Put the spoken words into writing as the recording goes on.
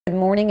Good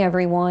morning,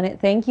 everyone.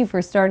 Thank you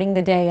for starting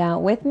the day out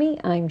with me.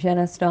 I'm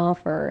Jenna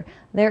Stauffer.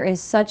 There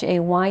is such a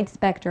wide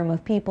spectrum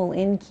of people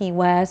in Key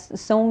West,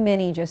 so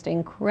many just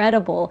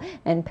incredible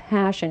and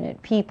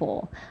passionate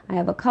people. I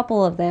have a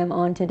couple of them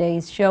on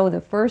today's show, the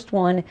first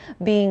one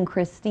being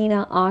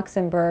Christina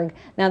Oxenberg.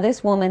 Now,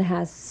 this woman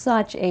has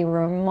such a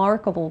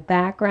remarkable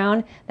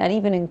background that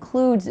even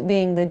includes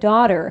being the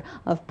daughter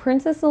of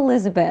Princess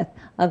Elizabeth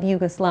of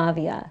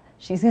Yugoslavia.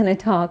 She's going to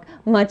talk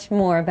much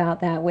more about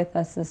that with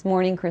us this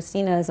morning.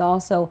 Christina is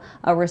also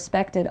a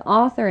respected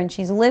author, and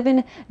she's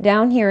living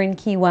down here in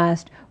Key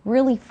West,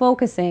 really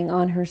focusing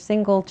on her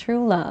single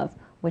true love,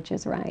 which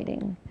is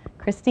writing.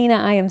 Christina,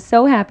 I am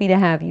so happy to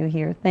have you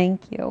here.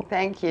 Thank you.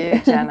 Thank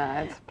you,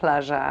 Jenna. It's a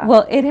pleasure.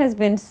 Well, it has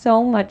been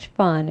so much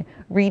fun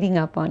reading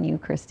up on you,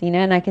 Christina,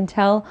 and I can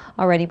tell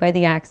already by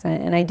the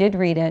accent, and I did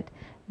read it,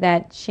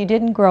 that she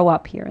didn't grow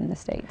up here in the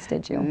States,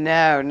 did you?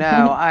 No.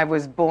 I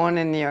was born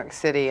in New York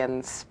City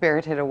and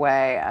spirited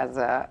away as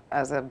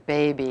a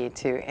baby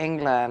to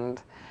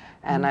England.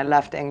 And I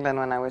left England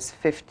when I was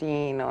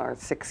 15 or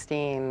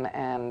 16,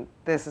 and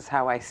this is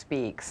how I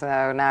speak.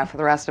 So now for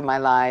the rest of my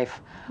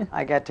life,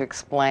 I get to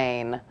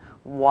explain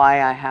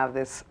why I have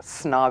this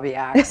snobby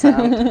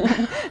accent.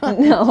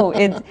 No,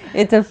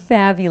 it's a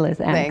fabulous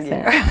accent.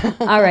 Thank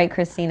you. All right,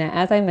 Christina,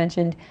 as I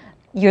mentioned,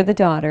 you're the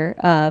daughter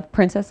of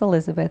Princess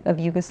Elizabeth of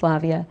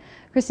Yugoslavia.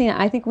 Christina,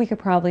 I think we could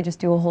probably just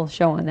do a whole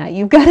show on that.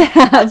 You've got to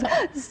have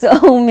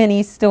so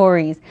many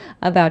stories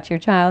about your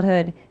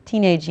childhood,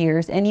 teenage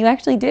years, and you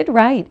actually did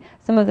write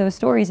some of those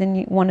stories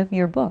in one of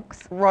your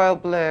books. Royal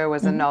Blue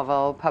was a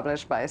novel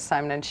published by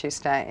Simon &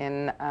 Schuster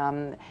in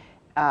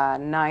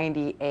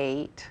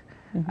 '98,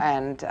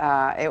 and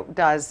it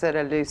does sort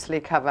of loosely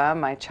cover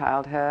my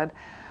childhood.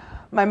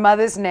 My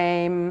mother's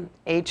name,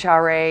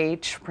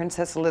 HRH,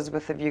 Princess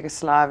Elizabeth of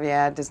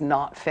Yugoslavia, does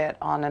not fit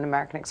on an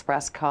American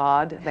Express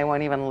card. They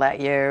won't even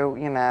let you,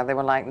 they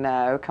were like,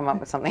 no, come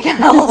up with something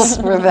else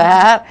for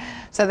that.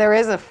 So there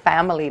is a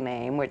family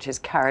name, which is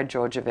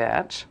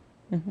Karađorđević,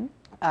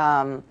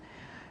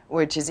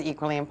 which is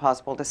equally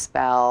impossible to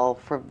spell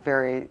for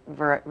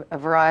a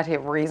variety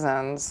of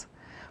reasons.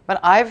 But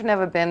I've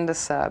never been to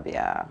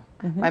Serbia.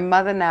 My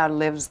mother now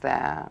lives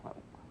there.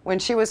 When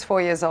she was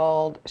 4 years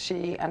old,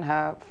 she and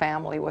her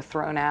family were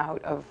thrown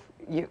out of,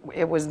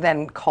 it was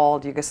then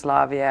called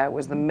Yugoslavia. It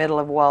was the middle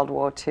of World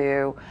War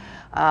II.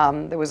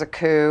 There was a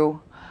coup,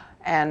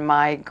 and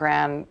my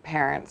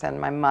grandparents and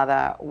my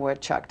mother were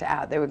chucked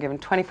out. They were given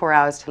 24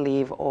 hours to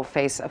leave or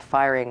face a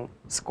firing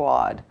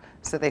squad.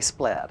 So they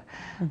split.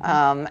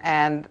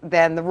 And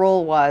then the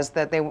rule was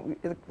that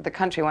the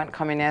country went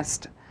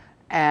communist,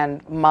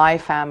 and my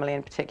family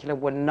in particular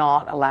were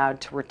not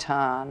allowed to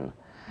return.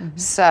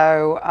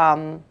 So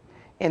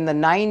in the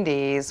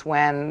 90s,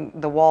 when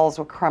the walls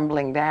were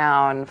crumbling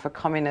down for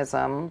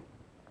communism,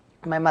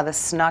 my mother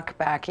snuck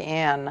back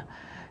in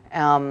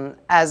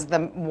as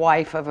the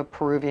wife of a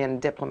Peruvian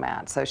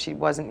diplomat. So she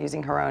wasn't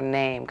using her own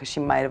name because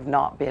she might have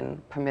not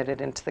been permitted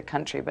into the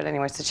country. But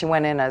anyway, so she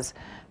went in as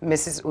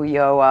Mrs.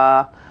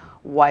 Ulloa,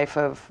 wife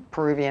of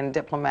Peruvian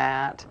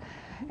diplomat.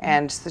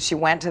 And so she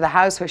went to the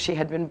house where she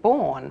had been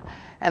born.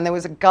 And there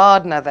was a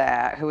gardener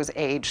there who was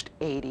aged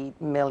 80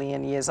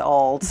 million years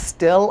old,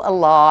 still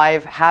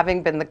alive,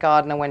 having been the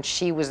gardener when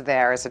she was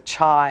there as a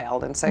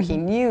child. And so he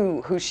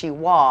knew who she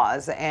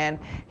was, and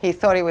he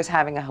thought he was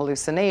having a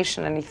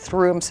hallucination, and he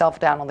threw himself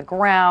down on the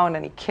ground,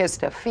 and he kissed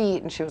her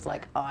feet, and she was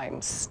like,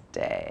 I'm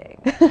staying.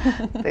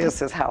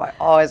 This is how I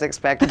always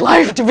expected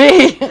life to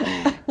be.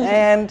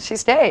 And she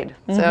stayed.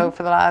 So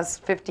for the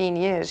last 15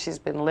 years, she's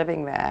been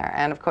living there.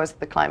 And of course,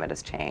 the climate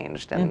has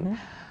changed, and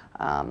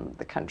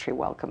the country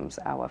welcomes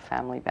our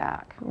family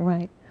back.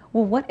 Right.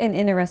 Well, what an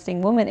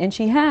interesting woman. And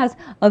she has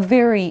a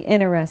very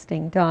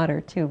interesting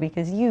daughter, too,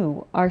 because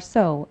you are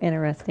so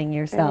interesting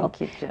yourself.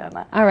 Thank you,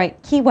 Jenna. All right,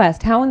 Key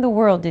West. How in the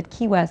world did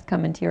Key West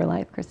come into your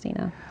life,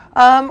 Christina?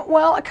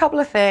 Well, a couple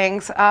of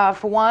things.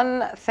 For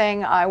one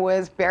thing, I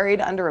was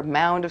buried under a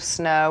mound of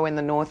snow in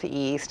the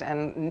Northeast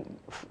and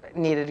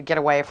needed to get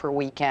away for a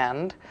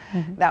weekend.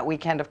 That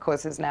weekend, of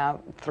course, is now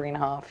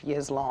 3.5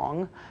 years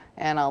long,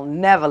 and I'll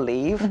never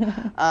leave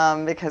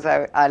because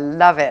I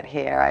love it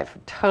here. I've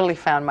totally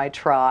found my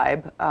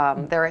tribe.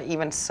 There are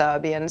even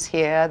Serbians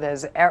here.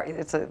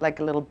 It's like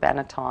a little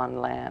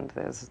Benetton land.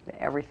 There's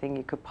everything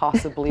you could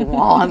possibly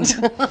want.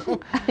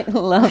 I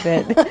love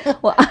it.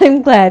 Well,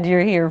 I'm glad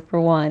you're here for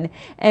one.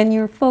 And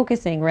you're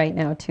focusing right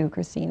now, too,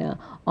 Christina,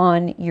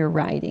 on your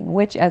writing,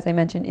 which, as I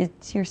mentioned, is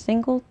your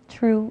single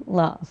true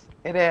love.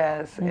 It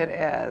is. It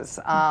is.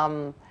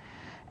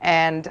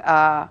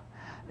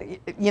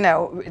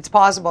 It's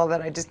possible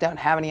that I just don't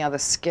have any other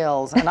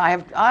skills. And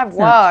I've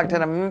worked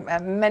at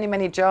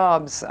many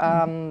jobs.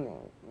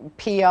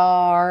 PR,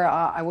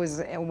 I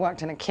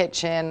worked in a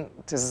kitchen,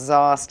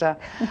 disaster.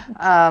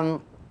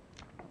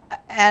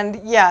 And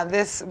yeah,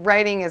 this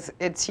writing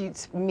it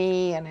suits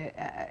me, and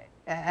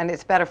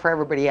it's better for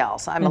everybody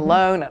else. I'm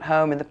alone at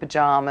home in the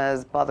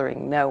pajamas,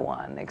 bothering no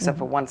one, except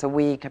for once a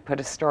week I put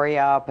a story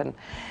up, and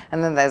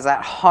then there's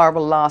that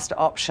horrible last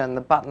option,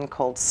 the button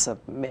called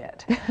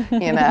submit,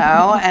 you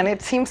know, and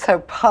it seems so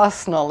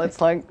personal.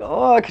 It's like,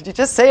 oh, could you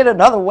just say it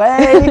another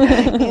way,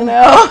 you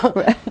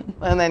know?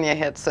 And then you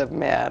hit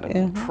submit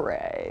and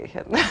pray.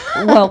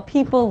 Well,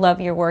 people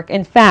love your work.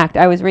 In fact,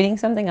 I was reading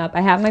something up.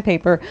 I have my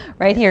paper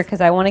right here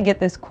because I want to get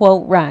this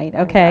quote right,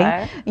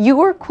 okay? You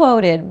were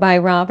quoted by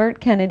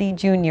Robert Kennedy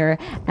Jr.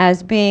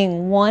 as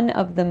being one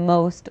of the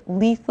most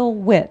lethal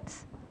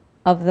wits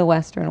of the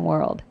Western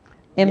world.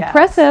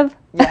 Impressive.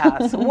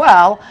 Yes.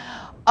 Well,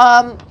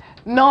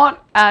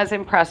 not as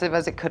impressive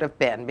as it could have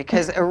been,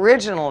 because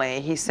originally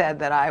he said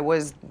that I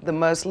was the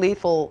most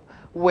lethal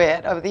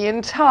wit of the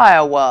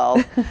entire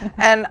world.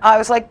 And I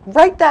was like,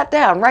 write that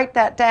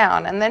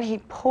down. And then he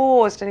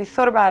paused and he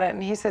thought about it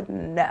and he said,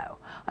 no,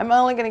 I'm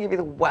only going to give you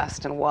the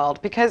Western world,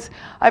 because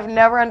I've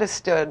never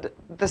understood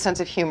the sense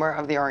of humor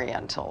of the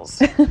Orientals.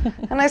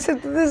 And I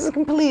said, this is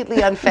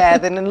completely unfair.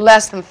 Then in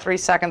less than 3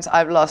 seconds,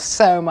 I've lost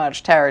so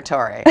much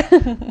territory.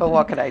 But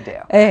what could I do?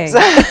 Hey,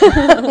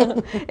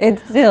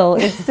 it's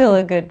still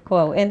a good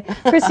quote. And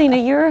Christina,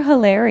 you're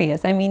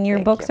hilarious. I mean, your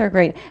books are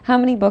great. How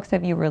many books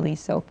have you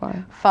released so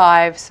far?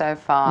 5 so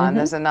far. And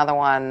there's another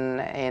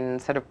one in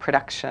sort of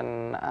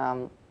production.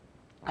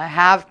 I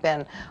have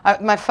been,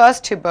 my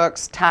first 2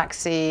 books,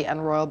 Taxi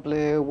and Royal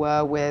Blue,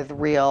 were with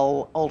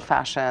real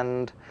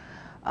old-fashioned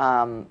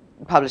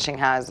publishing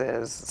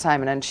houses,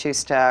 Simon &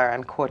 Schuster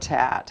and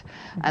Quartet.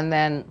 And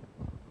then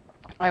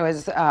I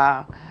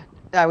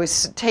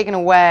was taken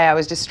away, I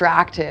was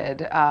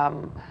distracted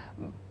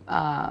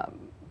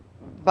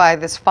by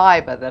this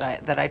fiber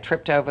that I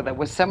tripped over that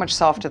was so much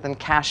softer than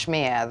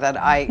cashmere that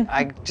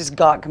I just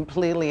got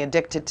completely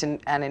addicted to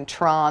and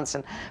entranced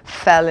and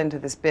fell into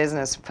this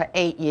business. For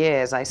 8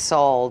 years I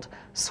sold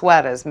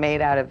sweaters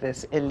made out of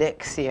this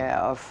elixir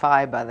of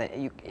fiber that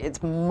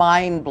it's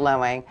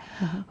mind-blowing.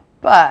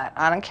 But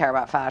I don't care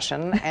about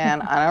fashion,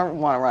 and I don't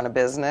want to run a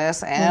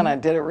business, and I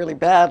did it really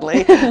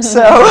badly.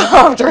 So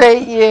after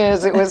 8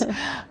 years, it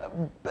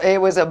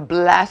was a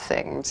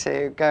blessing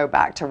to go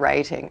back to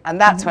writing.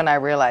 And that's when I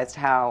realized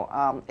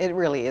how it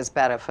really is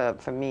better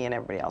for me and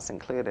everybody else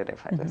included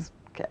if I just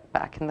get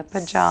back in the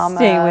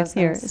pajamas.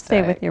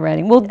 Stay with your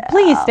writing. Well,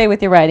 please stay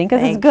with your writing,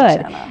 because it's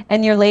good. Jenna.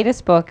 And your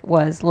latest book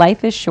was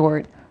Life is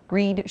Short.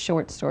 Read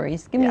short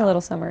stories. Give me a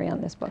little summary on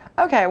this book.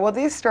 Okay, well,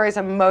 these stories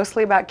are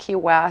mostly about Key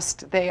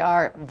West. They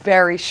are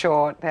very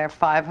short. They're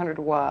 500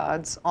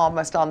 words,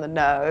 almost on the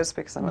nose,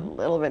 because I'm a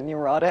little bit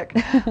neurotic.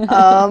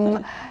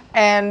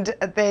 And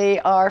they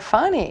are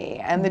funny.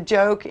 And the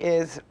joke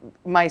is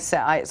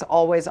it's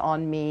always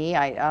on me.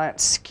 I don't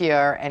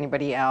skewer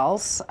anybody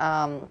else.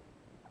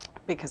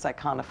 Because I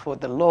can't afford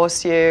the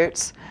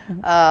lawsuits,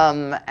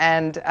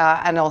 and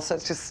also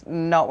it's just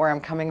not where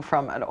I'm coming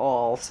from at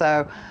all.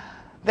 So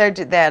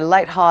they're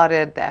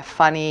lighthearted, they're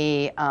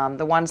funny.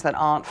 The ones that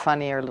aren't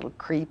funny are a little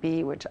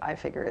creepy, which I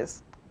figure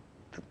is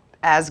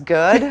as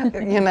good,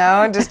 you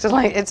know, just to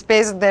like, it's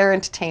basically their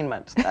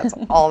entertainment. That's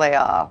all they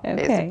are,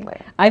 basically.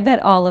 I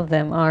bet all of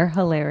them are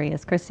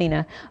hilarious.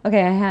 Christina,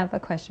 okay, I have a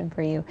question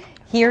for you.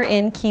 Here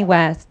in Key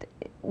West,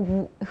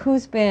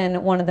 who's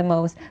been one of the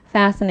most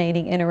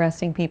fascinating,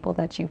 interesting people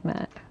that you've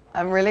met?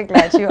 I'm really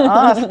glad you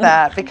asked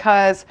that,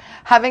 because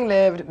having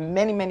lived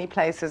many, many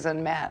places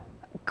and met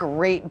a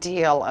great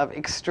deal of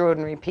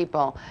extraordinary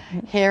people,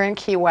 here in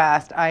Key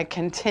West, I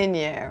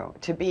continue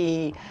to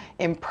be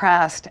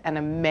impressed and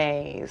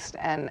amazed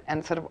and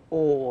sort of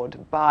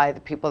awed by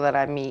the people that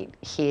I meet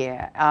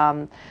here.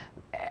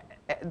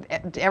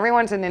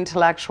 Everyone's an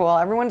intellectual,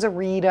 everyone's a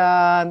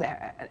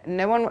reader,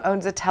 no one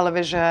owns a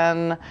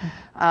television,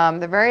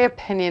 they're very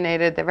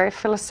opinionated, they're very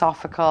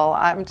philosophical.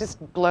 I'm just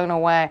blown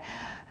away.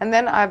 And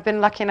then I've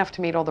been lucky enough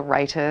to meet all the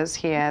writers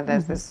here.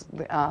 There's this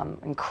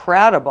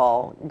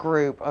incredible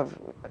group of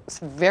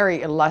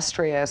very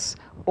illustrious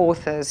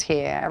authors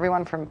here,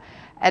 everyone from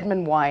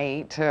Edmund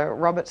White to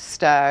Robert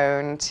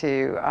Stone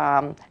to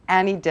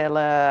Annie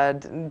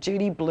Dillard,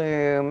 Judy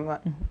Blume,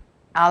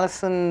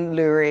 Alison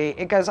Lurie.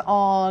 It goes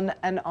on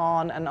and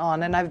on and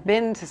on. And I've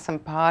been to some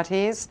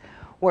parties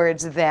where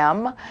it's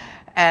them,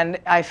 and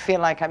I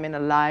feel like I'm in a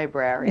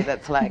library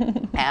that's like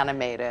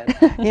animated,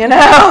 you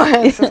know?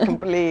 It's just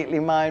completely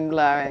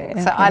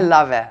mind-blowing. So I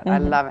love it. I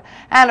love it.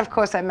 And of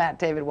course I met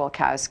David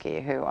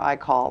Wolkowski, who I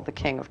call the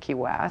king of Key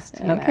West.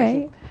 You know,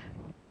 he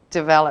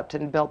developed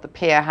and built the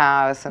Pier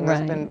House and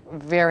has been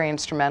very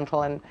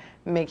instrumental in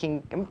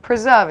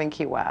preserving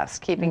Key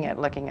West, keeping it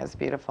looking as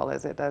beautiful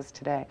as it does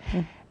today.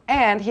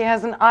 And he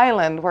has an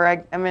island where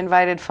I am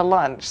invited for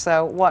lunch,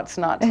 so what's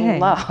not to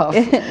love?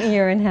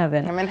 You're in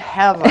heaven. I'm in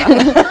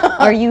heaven.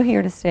 Are you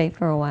here to stay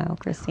for a while,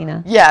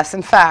 Christina? Yes,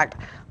 in fact,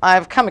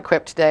 I've come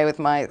equipped today with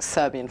my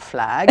Serbian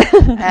flag,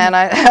 and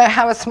I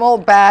have a small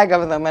bag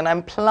of them, and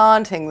I'm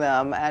planting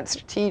them at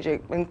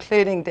strategic,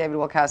 including David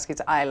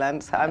Wolkowski's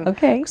island. So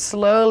I'm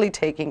slowly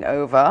taking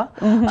over.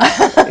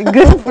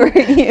 Good for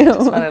you.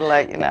 Just wanted to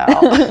let you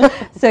know.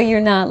 So you're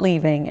not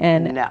leaving,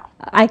 and no.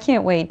 I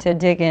can't wait to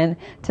dig in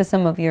to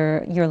some of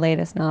your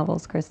latest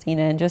novels,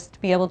 Christina, and just to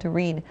be able to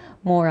read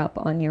more up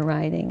on your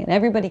writing. And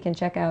everybody can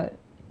check out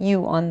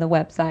you on the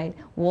website,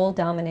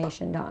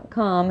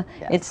 wooldomination.com.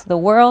 Yes. It's the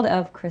world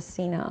of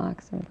Christina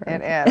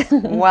Oxenberg. It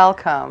is.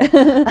 Welcome.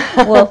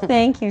 Well,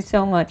 thank you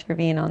so much for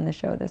being on the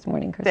show this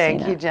morning, Christina.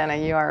 Thank you, Jenna.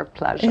 You are a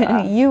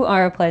pleasure. You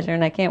are a pleasure,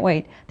 and I can't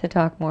wait to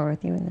talk more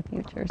with you in the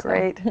future.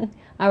 Great.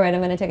 All right,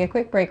 I'm going to take a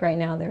quick break right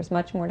now. There's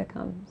much more to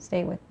come.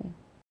 Stay with me.